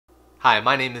Hi,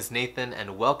 my name is Nathan,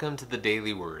 and welcome to the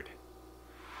Daily Word.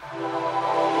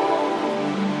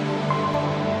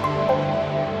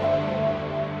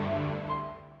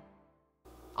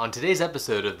 On today's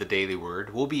episode of the Daily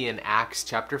Word, we'll be in Acts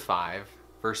chapter 5,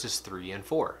 verses 3 and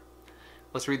 4.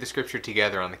 Let's read the scripture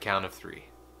together on the count of 3.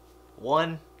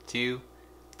 1, 2,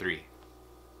 3.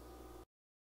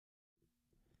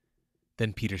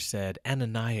 Then Peter said,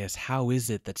 Ananias, how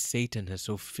is it that Satan has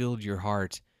so filled your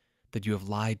heart that you have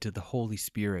lied to the Holy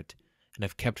Spirit and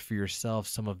have kept for yourself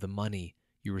some of the money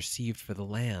you received for the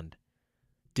land?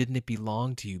 Didn't it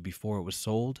belong to you before it was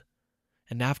sold?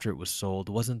 And after it was sold,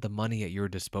 wasn't the money at your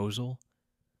disposal?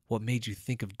 What made you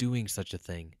think of doing such a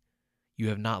thing? You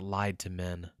have not lied to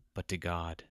men, but to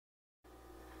God.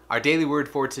 Our daily word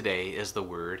for today is the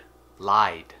word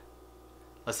lied.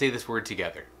 Let's say this word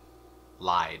together.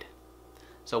 Lied.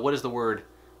 So what does the word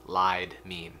lied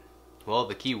mean? Well,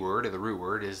 the key word or the root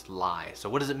word is lie. So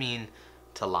what does it mean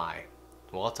to lie?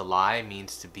 Well, to lie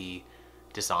means to be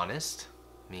dishonest,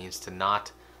 means to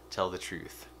not tell the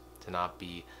truth, to not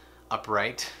be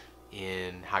upright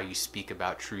in how you speak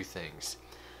about true things.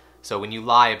 So when you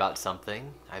lie about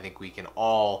something, I think we can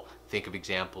all think of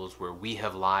examples where we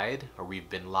have lied or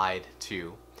we've been lied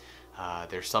to.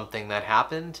 There's something that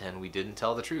happened and we didn't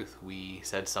tell the truth. We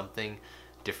said something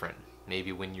different.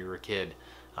 Maybe when you were a kid,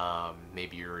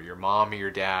 maybe your mom or your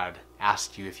dad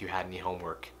asked you if you had any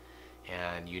homework,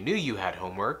 and you knew you had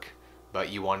homework,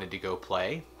 but you wanted to go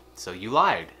play, so you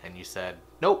lied and you said,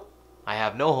 nope, I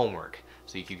have no homework,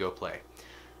 so you could go play.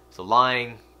 So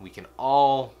lying, we can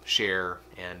all share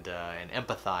and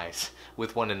empathize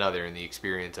with one another in the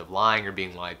experience of lying or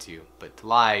being lied to, but to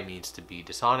lie means to be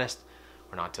dishonest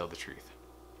or not tell the truth.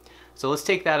 So let's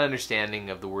take that understanding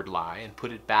of the word lie and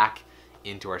put it back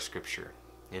into our scripture,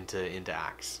 into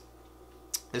Acts.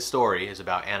 This story is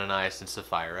about Ananias and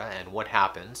Sapphira, and what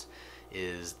happens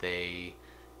is they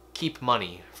keep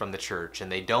money from the church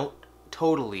and they don't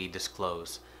totally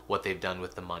disclose what they've done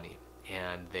with the money,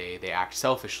 and they act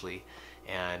selfishly,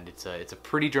 and it's a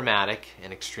pretty dramatic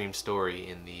and extreme story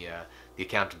in the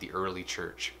account of the early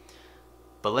church.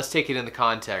 But let's take it in the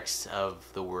context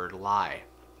of the word lie.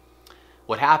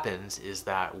 What happens is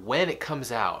that when it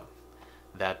comes out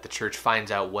that the church finds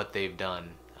out what they've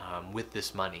done with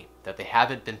this money, that they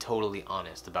haven't been totally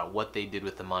honest about what they did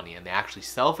with the money, and they actually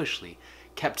selfishly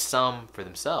kept some for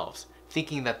themselves,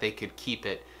 thinking that they could keep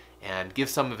it and give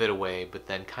some of it away, but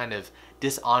then kind of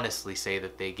dishonestly say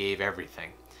that they gave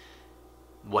everything.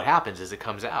 What happens is it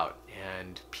comes out,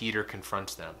 and Peter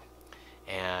confronts them,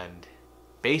 and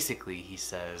basically he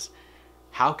says,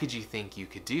 how could you think you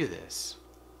could do this?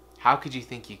 How could you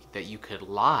think that you could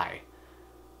lie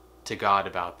to God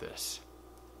about this?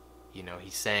 You know,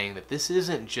 he's saying that this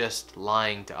isn't just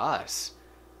lying to us,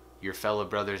 your fellow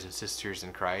brothers and sisters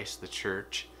in Christ, the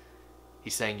church.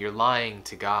 He's saying you're lying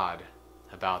to God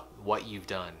about what you've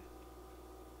done.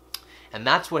 And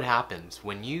that's what happens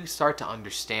when you start to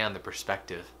understand the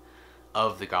perspective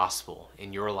of the gospel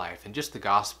in your life, and just the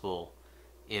gospel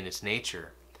in its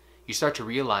nature. You start to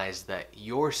realize that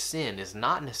your sin is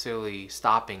not necessarily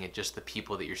stopping at just the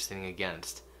people that you're sinning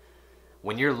against.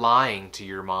 When you're lying to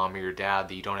your mom or your dad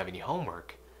that you don't have any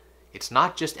homework, it's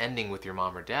not just ending with your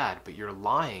mom or dad, but you're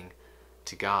lying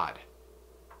to God.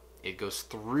 It goes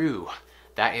through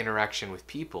that interaction with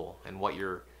people and what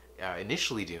you're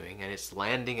initially doing, and it's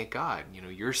landing at God. You know,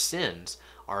 your sins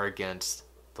are against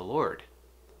the Lord.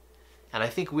 And I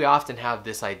think we often have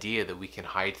this idea that we can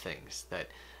hide things, that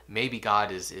maybe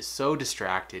God is so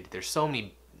distracted, there's so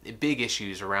many big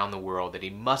issues around the world that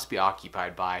he must be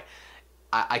occupied by.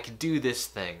 I could do this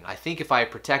thing. I think if I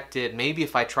protect it, maybe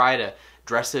if I try to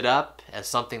dress it up as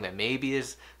something that maybe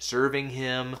is serving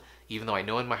him, even though I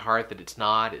know in my heart that it's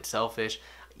not, it's selfish,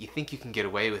 you think you can get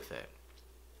away with it.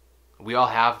 We all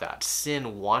have that.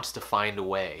 Sin wants to find a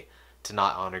way to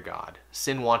not honor God.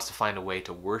 Sin wants to find a way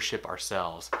to worship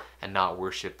ourselves and not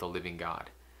worship the living God.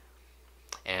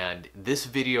 And this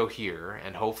video here,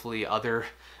 and hopefully other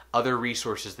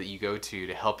resources that you go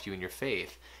to help you in your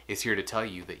faith, is here to tell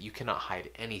you that you cannot hide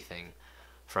anything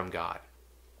from God.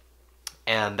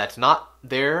 And that's not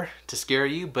there to scare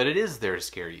you, but it is there to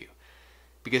scare you,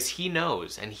 because he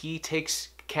knows and he takes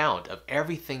count of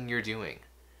everything you're doing.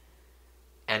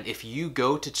 And if you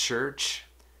go to church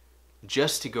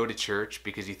just to go to church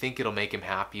because you think it'll make him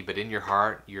happy, but in your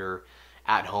heart you're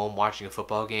at home watching a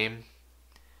football game,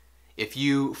 if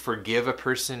you forgive a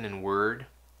person in word,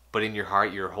 but in your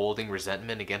heart you're holding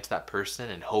resentment against that person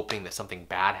and hoping that something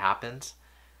bad happens,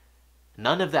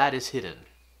 none of that is hidden.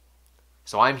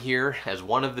 So I'm here as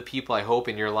one of the people I hope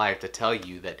in your life to tell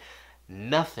you that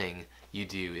nothing you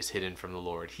do is hidden from the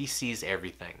Lord. He sees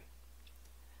everything.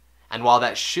 And while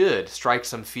that should strike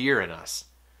some fear in us,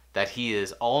 that he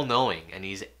is all-knowing and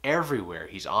he's everywhere,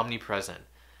 he's omnipresent,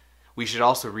 we should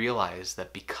also realize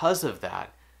that because of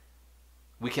that,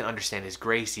 we can understand his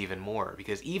grace even more.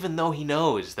 Because even though he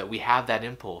knows that we have that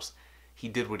impulse, he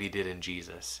did what he did in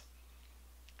Jesus.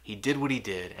 He did what he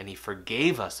did, and he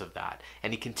forgave us of that.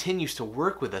 And he continues to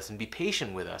work with us and be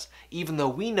patient with us, even though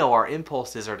we know our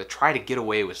impulses are to try to get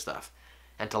away with stuff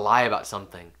and to lie about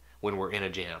something when we're in a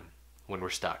jam, when we're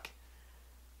stuck.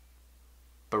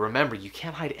 But remember, you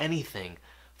can't hide anything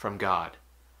from God.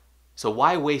 So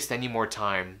why waste any more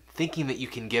time thinking that you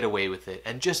can get away with it,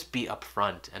 and just be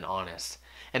upfront and honest.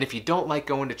 And if you don't like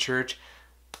going to church,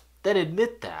 then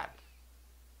admit that.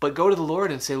 But go to the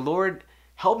Lord and say, Lord,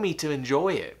 help me to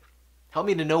enjoy it. Help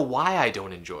me to know why I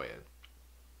don't enjoy it.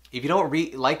 If you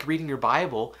don't like reading your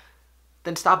Bible,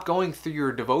 then stop going through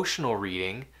your devotional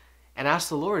reading and ask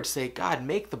the Lord, say, God,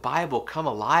 make the Bible come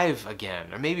alive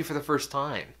again, or maybe for the first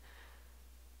time.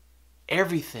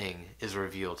 Everything is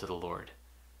revealed to the Lord.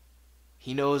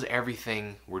 He knows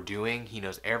everything we're doing. He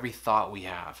knows every thought we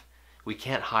have. We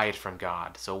can't hide from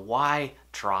God. So why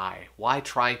try? Why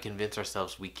try and convince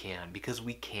ourselves we can? Because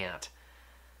we can't.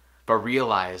 But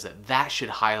realize that that should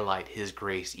highlight his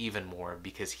grace even more,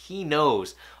 because he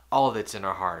knows all that's in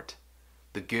our heart,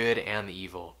 the good and the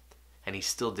evil, and he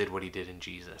still did what he did in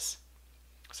Jesus.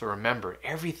 So remember,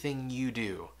 everything you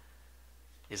do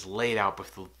is laid out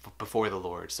before the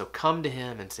Lord. So come to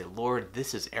him and say, Lord,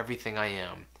 this is everything I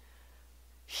am.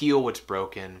 Heal what's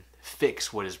broken,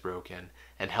 fix what is broken,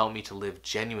 and help me to live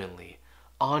genuinely,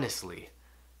 honestly,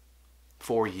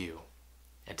 for you,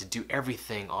 and to do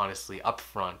everything honestly, up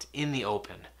front, in the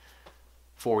open,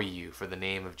 for you, for the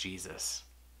name of Jesus.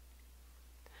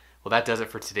 Well, that does it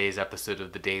for today's episode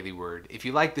of The Daily Word. If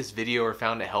you liked this video or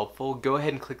found it helpful, go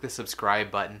ahead and click the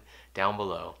subscribe button down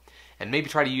below, and maybe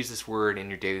try to use this word in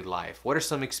your daily life. What are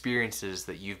some experiences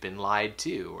that you've been lied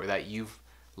to, or that you've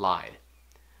lied?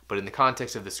 But in the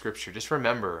context of the scripture, just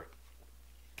remember,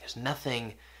 there's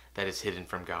nothing that is hidden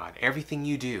from God. Everything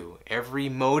you do, every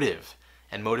motive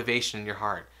and motivation in your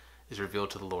heart is revealed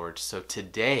to the Lord. So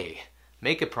today,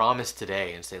 make a promise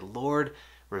today and say, Lord,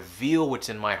 reveal what's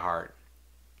in my heart.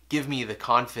 Give me the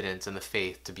confidence and the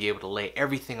faith to be able to lay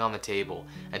everything on the table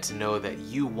and to know that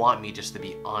you want me just to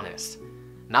be honest.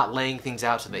 Not laying things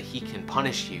out so that he can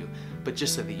punish you, but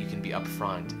just so that you can be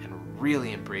upfront and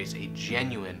really embrace a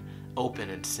genuine, open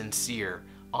and sincere,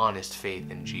 honest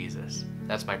faith in Jesus.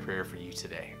 That's my prayer for you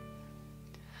today.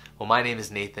 Well, my name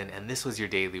is Nathan, and this was your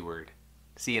Daily Word.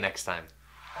 See you next time.